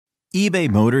eBay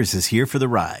Motors is here for the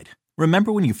ride.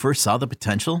 Remember when you first saw the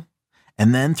potential?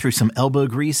 And then through some elbow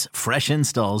grease, fresh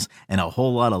installs, and a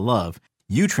whole lot of love,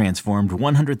 you transformed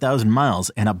 100,000 miles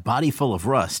and a body full of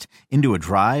rust into a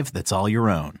drive that's all your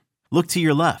own. Look to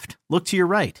your left. Look to your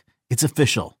right. It's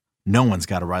official. No one's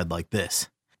got a ride like this.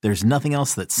 There's nothing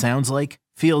else that sounds like,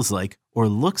 feels like, or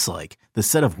looks like the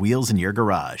set of wheels in your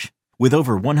garage. With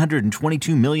over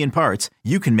 122 million parts,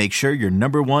 you can make sure your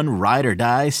number one ride or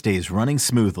die stays running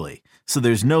smoothly. So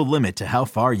there's no limit to how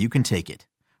far you can take it.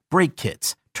 Brake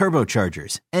kits,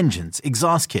 turbochargers, engines,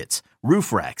 exhaust kits,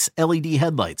 roof racks, LED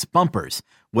headlights, bumpers,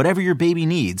 whatever your baby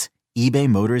needs, eBay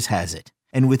Motors has it.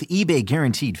 And with eBay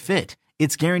Guaranteed Fit,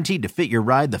 it's guaranteed to fit your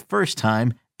ride the first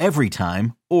time, every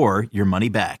time, or your money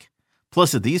back.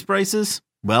 Plus at these prices,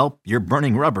 well, you're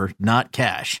burning rubber, not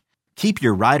cash. Keep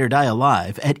your ride or die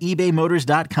alive at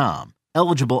ebaymotors.com.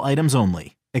 Eligible items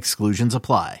only. Exclusions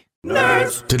apply.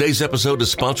 Nerds! Today's episode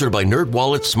is sponsored by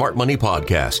NerdWallet's Smart Money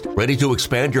Podcast. Ready to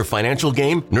expand your financial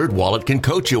game? NerdWallet can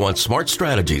coach you on smart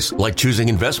strategies like choosing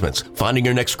investments, finding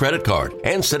your next credit card,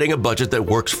 and setting a budget that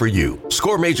works for you.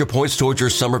 Score major points towards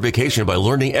your summer vacation by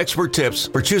learning expert tips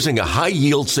for choosing a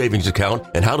high-yield savings account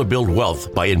and how to build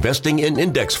wealth by investing in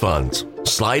index funds.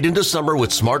 Slide into summer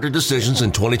with smarter decisions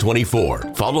in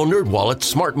 2024. Follow NerdWallet's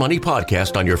Smart Money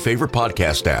Podcast on your favorite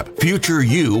podcast app. Future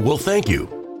you will thank you.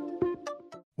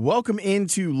 Welcome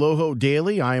into Loho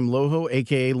Daily. I am Loho,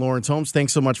 a.k.a. Lawrence Holmes.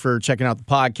 Thanks so much for checking out the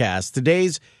podcast.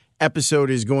 Today's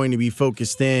episode is going to be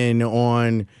focused in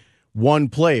on one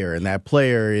player, and that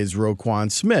player is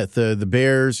Roquan Smith. The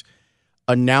Bears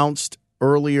announced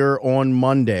earlier on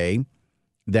Monday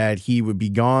that he would be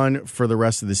gone for the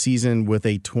rest of the season with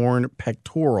a torn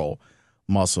pectoral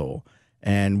muscle.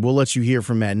 And we'll let you hear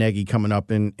from Matt Nagy coming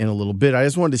up in a little bit. I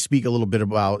just wanted to speak a little bit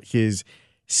about his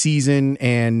season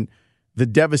and the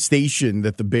devastation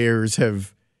that the Bears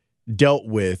have dealt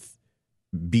with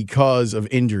because of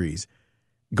injuries.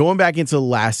 Going back into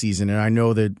last season, and I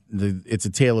know that it's a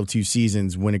tale of two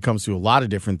seasons when it comes to a lot of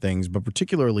different things, but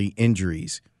particularly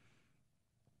injuries.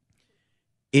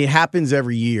 It happens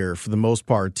every year. For the most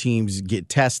part, teams get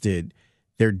tested.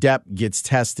 Their depth gets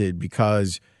tested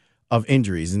because of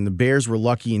injuries. And the Bears were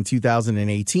lucky in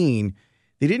 2018.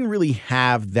 They didn't really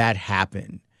have that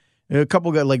happen. A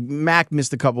couple guys, like Mac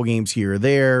missed a couple games here or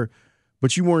there,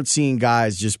 but you weren't seeing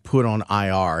guys just put on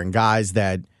IR and guys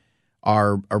that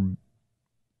are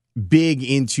big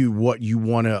into what you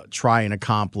want to try and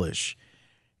accomplish.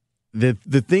 The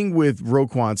thing with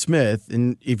Roquan Smith,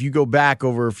 and if you go back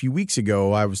over a few weeks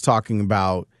ago, I was talking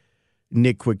about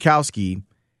Nick Kwiatkowski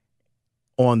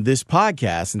on this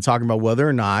podcast and talking about whether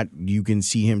or not you can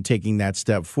see him taking that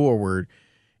step forward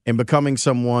and becoming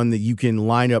someone that you can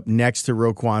line up next to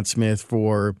Roquan Smith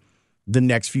for the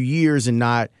next few years and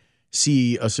not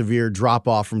see a severe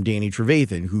drop-off from Danny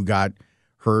Trevathan, who got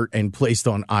hurt and placed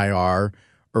on IR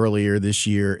earlier this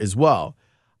year as well.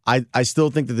 I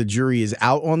still think that the jury is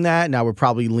out on that, and I would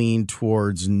probably lean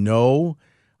towards no.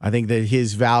 I think that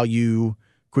his value,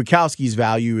 Kwiatkowski's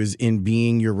value, is in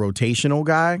being your rotational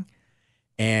guy.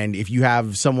 And if you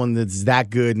have someone that's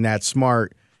that good and that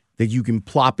smart that you can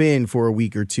plop in for a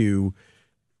week or two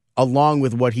along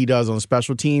with what he does on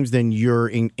special teams, then you're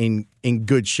in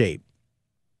good shape.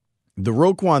 The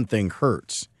Roquan thing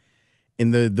hurts.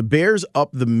 And the Bears up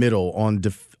the middle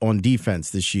on defense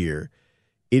this year,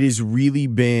 it has really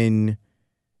been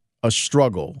a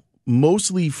struggle,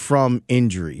 mostly from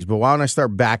injuries. But why don't I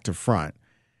start back to front?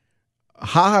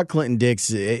 HaHa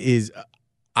Clinton-Dix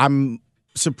I'm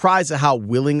surprised at how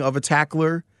willing of a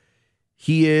tackler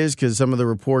he is, because some of the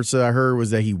reports that I heard was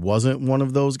that he wasn't one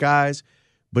of those guys.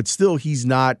 But still, he's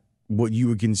not what you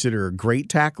would consider a great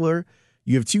tackler.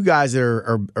 You have two guys that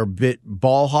are a bit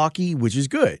ball hockey, which is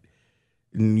good.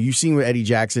 And you've seen what Eddie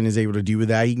Jackson is able to do with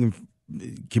that. He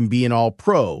can be an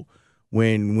all-pro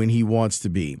when he wants to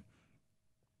be.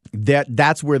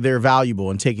 That's where they're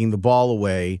valuable in taking the ball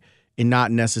away and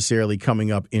not necessarily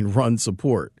coming up in run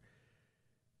support.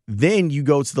 Then you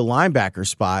go to the linebacker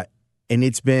spot, and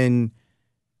it's been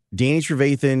Danny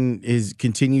Trevathan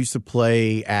continues to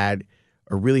play at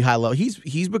a really high level.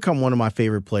 He's become one of my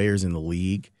favorite players in the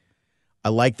league. I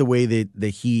like the way that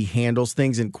he handles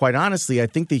things, and quite honestly, I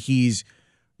think that he's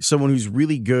someone who's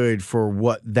really good for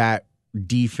what that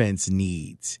defense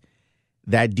needs.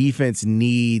 That defense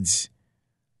needs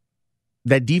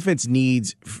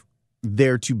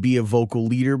there to be a vocal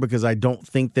leader, because I don't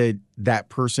think that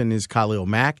person is Khalil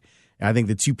Mack. And I think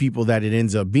the two people that it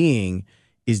ends up being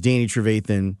is Danny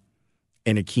Trevathan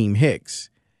and Akeem Hicks.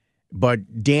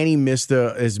 But Danny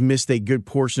has missed a good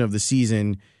portion of the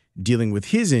season dealing with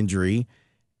his injury.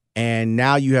 And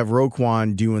now you have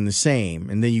Roquan doing the same.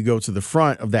 And then you go to the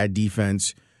front of that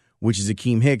defense, which is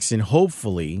Akeem Hicks, and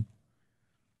hopefully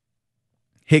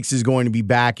Hicks is going to be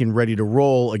back and ready to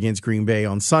roll against Green Bay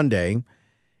on Sunday.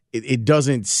 It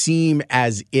doesn't seem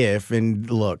as if, and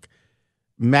look,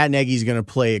 Matt Nagy's going to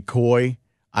play it coy.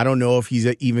 I don't know if he's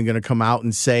even going to come out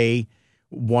and say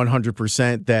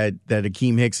 100% that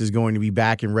Akeem Hicks is going to be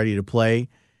back and ready to play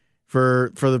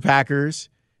for the Packers.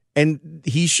 And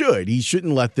he should. He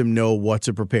shouldn't let them know what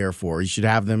to prepare for. He should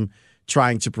have them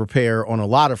trying to prepare on a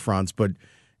lot of fronts, but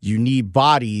you need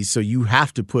bodies, so you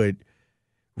have to put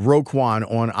Roquan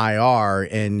on IR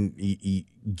and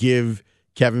give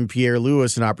Kevin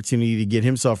Pierre-Louis an opportunity to get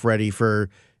himself ready for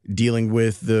dealing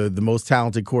with the most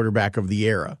talented quarterback of the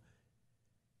era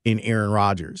in Aaron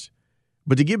Rodgers.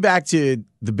 But to get back to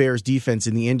the Bears defense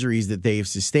and the injuries that they've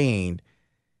sustained,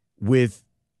 with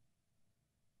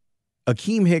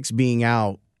Akeem Hicks being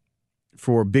out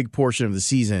for a big portion of the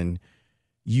season,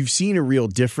 you've seen a real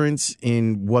difference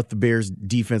in what the Bears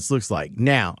defense looks like.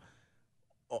 Now,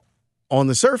 on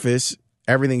the surface,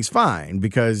 everything's fine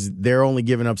because they're only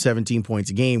giving up 17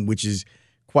 points a game, which is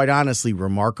quite honestly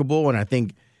remarkable. And I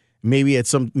think maybe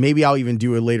I'll even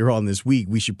do it later on this week.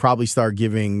 We should probably start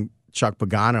giving Chuck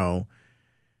Pagano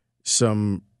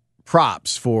some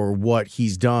props for what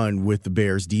he's done with the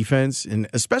Bears defense, and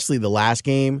especially the last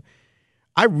game.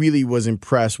 I really was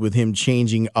impressed with him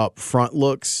changing up front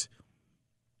looks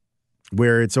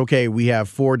where it's okay, we have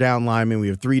 4 down linemen, we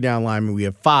have 3 down linemen, we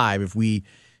have 5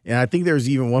 and I think there was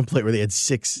even one play where they had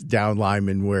 6 down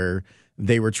linemen where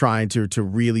they were trying to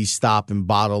really stop and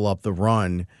bottle up the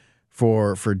run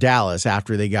for Dallas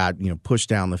after they got pushed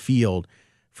down the field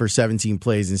for 17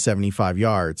 plays and 75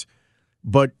 yards.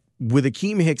 But with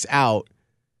Akeem Hicks out,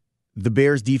 the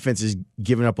Bears defense is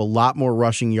giving up a lot more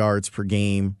rushing yards per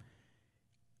game.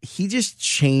 He just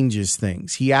changes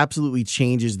things. He absolutely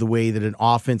changes the way that an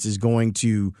offense is going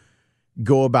to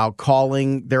go about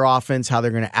calling their offense, how they're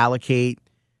going to allocate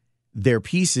their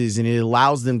pieces, and it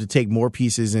allows them to take more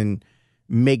pieces and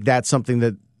make that something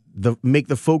that make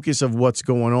the focus of what's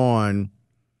going on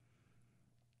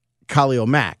Khalil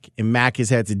Mack. And Mack has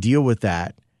had to deal with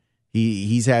that.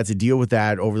 He's had to deal with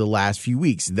that over the last few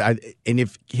weeks. And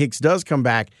if Hicks does come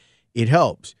back, it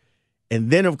helps.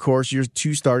 And then, of course, your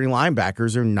 2 starting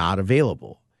linebackers are not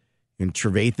available. And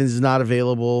Trevathan's not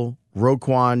available.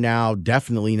 Roquan now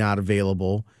definitely not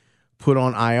available. Put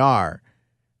on IR.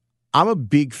 I'm a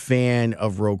big fan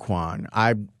of Roquan.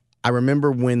 I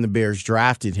remember when the Bears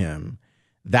drafted him,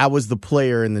 that was the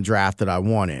player in the draft that I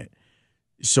wanted.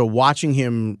 So watching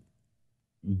him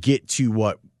get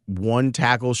to 1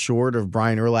 tackle short of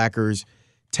Brian Urlacher's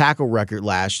tackle record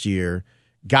last year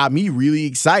got me really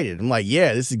excited. I'm like,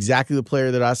 yeah, this is exactly the player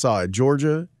that I saw at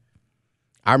Georgia.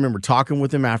 I remember talking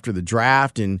with him after the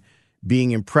draft and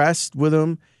being impressed with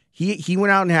him. He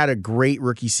went out and had a great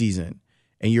rookie season,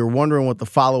 and you're wondering what the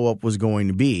follow-up was going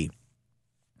to be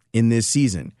in this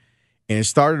season. And it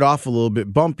started off a little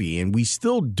bit bumpy, and we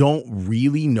still don't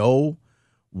really know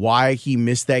why he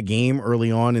missed that game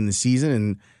early on in the season.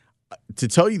 And to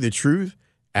tell you the truth,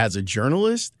 as a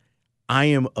journalist, I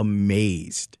am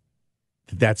amazed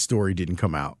that story didn't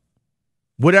come out.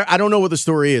 I don't know what the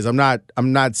story is. I'm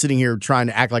not sitting here trying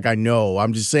to act like I know.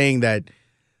 I'm just saying that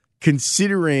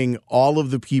considering all of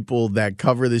the people that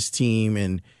cover this team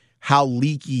and how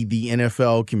leaky the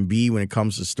NFL can be when it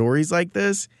comes to stories like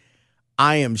this,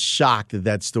 I am shocked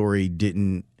that story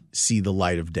didn't see the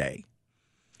light of day.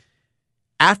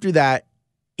 After that,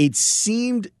 it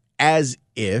seemed as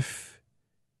if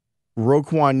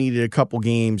Roquan needed a couple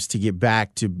games to get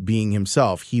back to being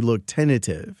himself. He looked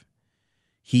tentative.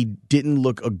 He didn't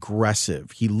look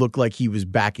aggressive. He looked like he was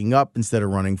backing up instead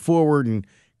of running forward. And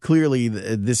clearly,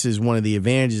 this is one of the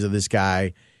advantages of this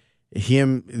guy.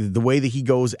 The way that he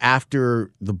goes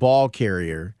after the ball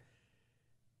carrier,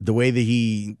 the way that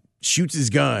he shoots his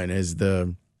gun, as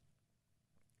the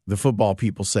football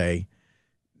people say,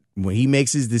 when he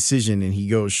makes his decision and he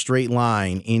goes straight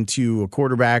line into a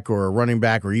quarterback or a running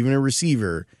back or even a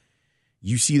receiver,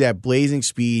 you see that blazing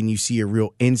speed and you see a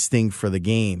real instinct for the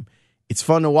game. It's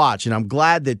fun to watch, and I'm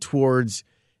glad that towards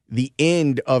the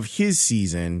end of his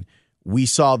season, we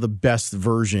saw the best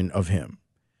version of him.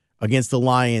 Against the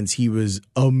Lions, he was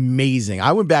amazing.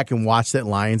 I went back and watched that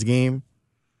Lions game,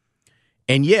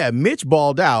 and yeah, Mitch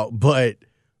balled out, but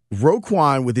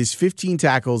Roquan, with his 15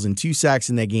 tackles and 2 sacks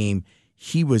in that game,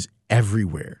 he was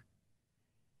everywhere.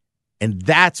 And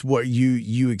that's what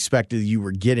you expected you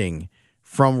were getting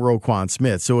from Roquan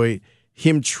Smith. So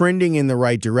him trending in the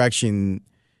right direction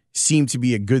seemed to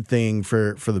be a good thing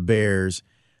for the Bears.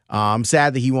 I'm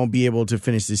sad that he won't be able to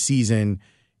finish the season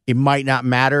it might not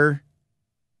matter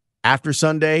after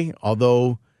Sunday,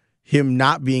 although him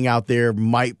not being out there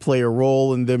might play a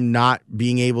role in them not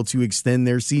being able to extend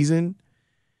their season.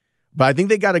 But I think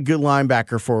they got a good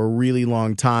linebacker for a really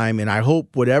long time, and I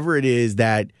hope whatever it is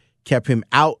that kept him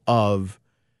out of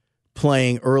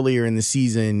playing earlier in the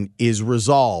season is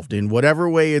resolved. In whatever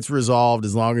way it's resolved,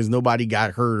 as long as nobody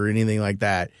got hurt or anything like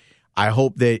that, I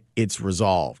hope that it's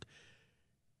resolved.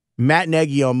 Matt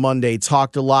Nagy on Monday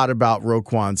talked a lot about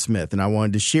Roquan Smith, and I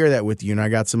wanted to share that with you, and I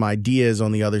got some ideas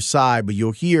on the other side, but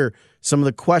you'll hear some of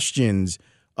the questions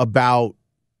about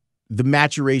the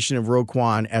maturation of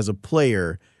Roquan as a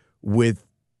player with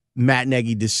Matt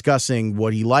Nagy discussing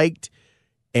what he liked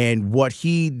and what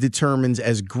he determines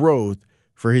as growth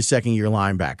for his second-year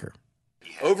linebacker.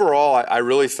 Overall, I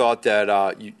really thought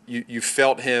that you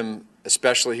felt him,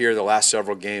 especially here the last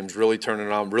several games, really turning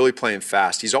it on, really playing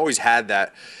fast. He's always had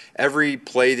that. Every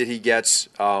play that he gets,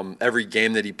 every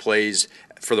game that he plays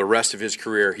for the rest of his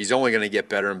career, he's only going to get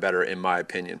better and better, in my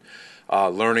opinion.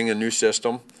 Learning a new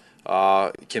system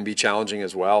can be challenging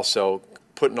as well. So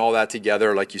putting all that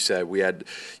together, like you said, we had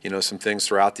some things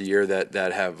throughout the year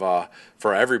that have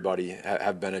for everybody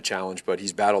have been a challenge. But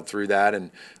he's battled through that,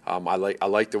 and I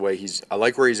like the way I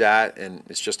like where he's at, and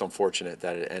it's just unfortunate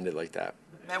that it ended like that.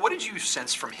 Man, what did you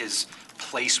sense from his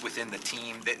place within the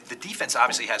team? The defense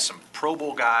obviously has some Pro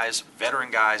Bowl guys, veteran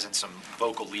guys, and some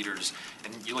vocal leaders.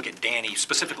 And you look at Danny,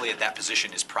 specifically at that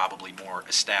position, is probably more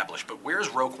established. But where's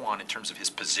Roquan in terms of his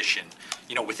position,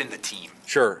 within the team?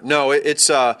 Sure. No, it's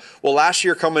last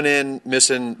year coming in,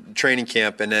 missing training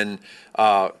camp, and then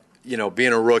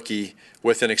being a rookie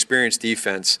with an experienced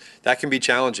defense, that can be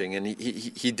challenging, and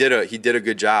he did a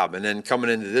good job. And then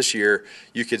coming into this year,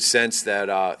 you could sense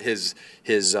that his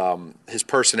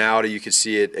personality, you could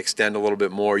see it extend a little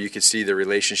bit more. You could see the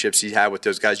relationships he had with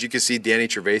those guys. You could see Danny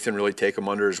Trevathan really take him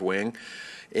under his wing,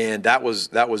 and that was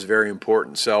very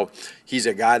important. So he's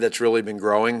a guy that's really been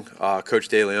growing. Coach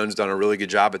DeLeon's done a really good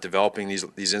job at developing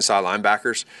these inside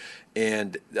linebackers,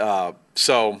 and I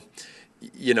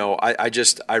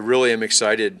really am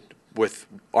excited with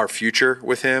our future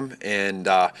with him, and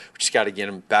we just got to get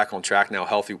him back on track now,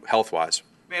 health-wise.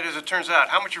 Man, as it turns out,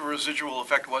 how much of a residual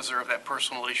effect was there of that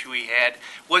personal issue he had?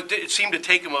 It seemed to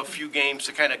take him a few games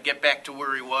to kind of get back to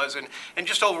where he was, and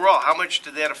just overall, how much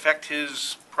did that affect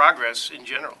his progress in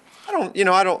general? I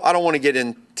don't want to get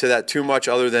into that too much,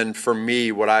 other than for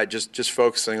me, what I just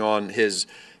focusing on his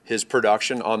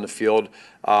production on the field.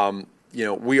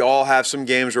 We all have some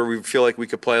games where we feel like we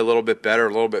could play a little bit better,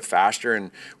 a little bit faster,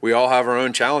 and we all have our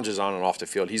own challenges on and off the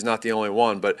field. He's not the only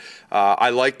one, but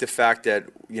I like the fact that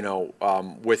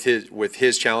with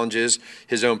his challenges,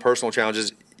 his own personal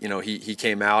challenges, he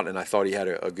came out, and I thought he had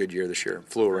a good year this year.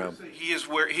 Flew around. He is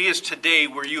where he is today,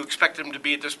 where you expect him to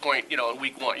be at this point, in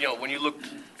week one. When you look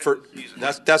for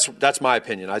that's my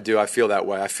opinion. I do. I feel that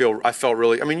way. I felt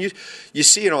really. I mean, you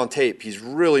see it on tape. He's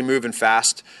really moving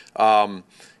fast.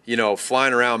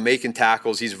 Flying around, making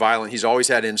tackles. He's violent. He's always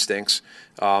had instincts.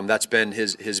 That's been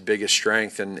his biggest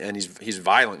strength, and he's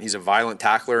violent. He's a violent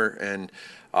tackler, and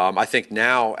I think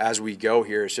now as we go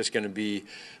here, it's just going to be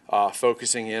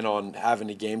focusing in on having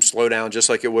the game slow down, just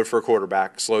like it would for a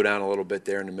quarterback. Slow down a little bit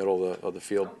there in the middle of the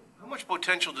field. How much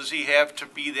potential does he have to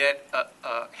be that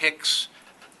Hicks,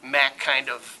 Mack kind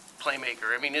of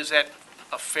playmaker? I mean, is that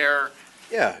a fair?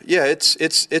 Yeah,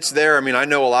 it's there. I mean, I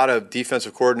know a lot of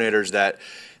defensive coordinators that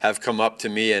have come up to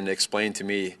me and explained to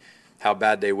me how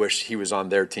bad they wish he was on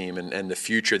their team and the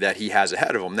future that he has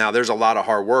ahead of him. Now, there's a lot of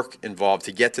hard work involved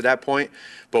to get to that point,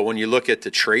 but when you look at the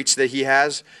traits that he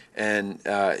has and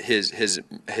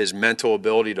his mental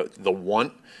ability the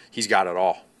want, he's got it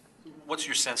all. What's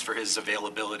your sense for his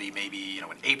availability, maybe in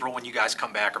April when you guys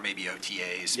come back, or maybe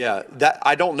OTAs? Yeah, that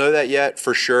I don't know that yet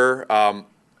for sure.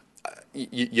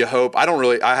 You hope. I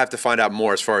have to find out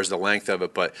more as far as the length of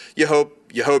it, but you hope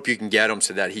you can get him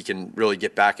so that he can really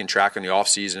get back in track in the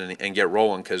offseason and get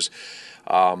rolling, because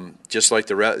just like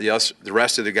the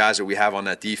rest of the guys that we have on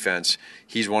that defense,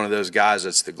 he's one of those guys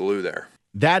that's the glue there.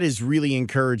 That is really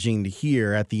encouraging to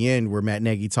hear at the end, where Matt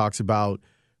Nagy talks about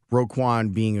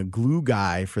Roquan being a glue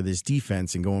guy for this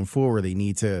defense, and going forward they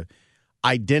need to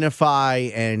identify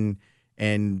and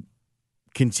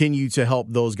continue to help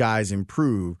those guys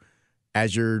improve.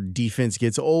 As your defense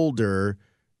gets older,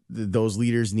 those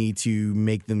leaders need to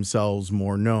make themselves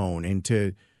more known. And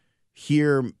to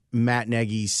hear Matt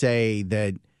Nagy say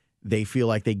that they feel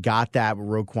like they got that with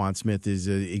Roquan Smith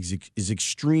is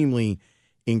extremely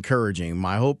encouraging.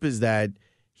 My hope is that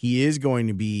he is going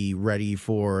to be ready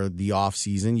for the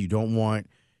offseason. You don't want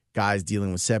guys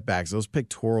dealing with setbacks. Those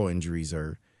pectoral injuries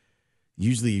are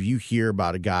usually, if you hear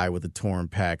about a guy with a torn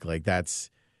pec, like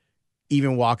that's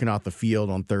even walking off the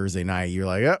field on Thursday night, you're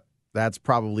like, oh, that's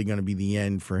probably going to be the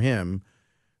end for him.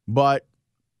 But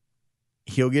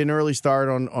he'll get an early start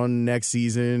on next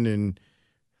season and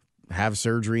have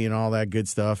surgery and all that good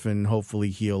stuff and hopefully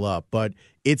heal up. But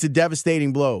it's a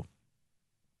devastating blow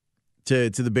to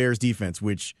the Bears defense,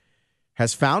 which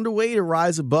has found a way to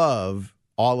rise above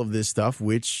all of this stuff,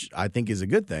 which I think is a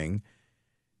good thing.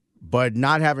 But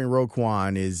not having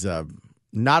Roquan is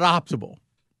not optimal.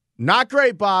 Not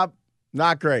great, Bob.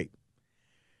 Not great.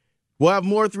 We'll have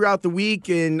more throughout the week,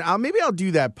 and maybe I'll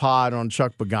do that pod on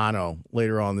Chuck Pagano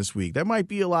later on this week. That might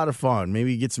be a lot of fun.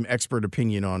 Maybe get some expert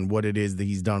opinion on what it is that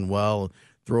he's done well,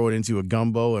 throw it into a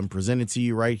gumbo, and present it to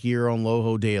you right here on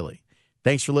Loho Daily.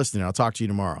 Thanks for listening. I'll talk to you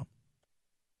tomorrow.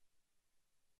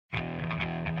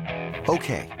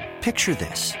 Okay, picture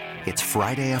this. It's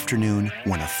Friday afternoon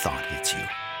when a thought hits you.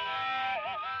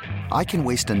 I can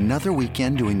waste another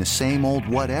weekend doing the same old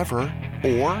whatever,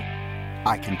 or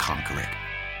I can conquer it.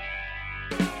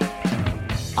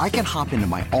 I can hop into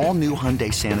my all-new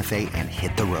Hyundai Santa Fe and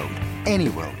hit the road. Any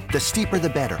road. The steeper, the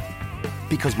better.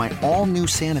 Because my all-new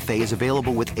Santa Fe is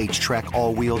available with H-Track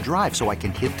all-wheel drive, so I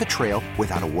can hit the trail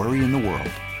without a worry in the world.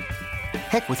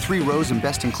 Heck, with 3 rows and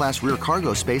best-in-class rear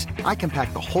cargo space, I can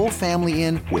pack the whole family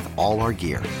in with all our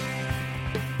gear.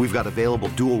 We've got available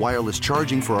dual wireless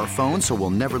charging for our phones, so we'll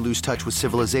never lose touch with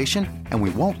civilization, and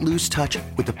we won't lose touch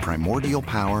with the primordial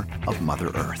power of Mother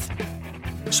Earth.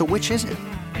 So which is it?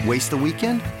 Waste the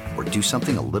weekend or do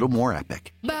something a little more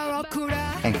epic?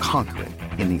 And conquer it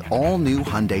in the all-new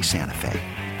Hyundai Santa Fe.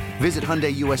 Visit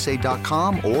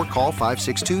HyundaiUSA.com or call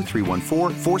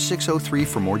 562-314-4603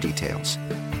 for more details.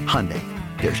 Hyundai,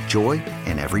 there's joy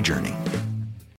in every journey.